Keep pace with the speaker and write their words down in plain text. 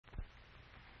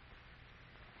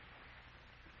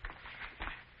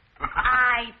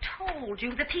I told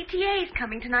you the PTA's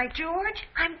coming tonight, George.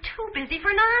 I'm too busy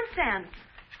for nonsense.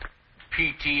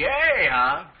 PTA,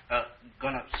 huh?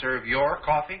 Gonna serve your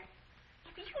coffee?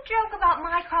 You joke about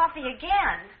my coffee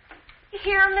again. You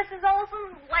hear, Mrs.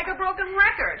 Olson, like a broken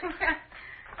record.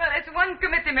 Well, it's one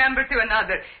committee member to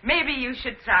another. Maybe you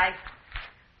should try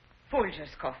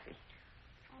Folger's coffee.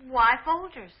 Why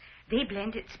Folgers? They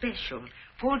blend it special.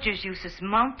 Folgers uses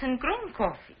mountain-grown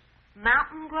coffee.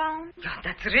 Mountain-grown? Oh,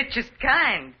 that's the richest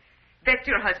kind. Bet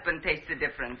your husband tastes the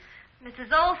difference.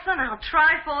 Mrs. Olson, I'll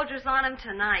try Folgers on him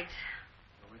tonight.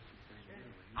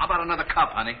 How about another cup,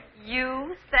 honey?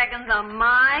 You seconds on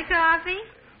my coffee?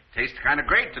 Tastes kind of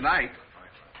great tonight.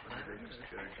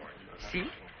 See?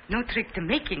 No trick to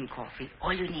making coffee.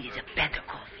 All you need is a better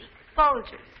coffee.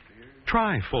 Folgers.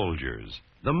 Try Folgers,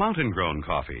 the mountain-grown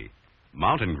coffee.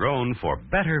 Mountain-grown for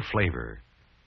better flavor.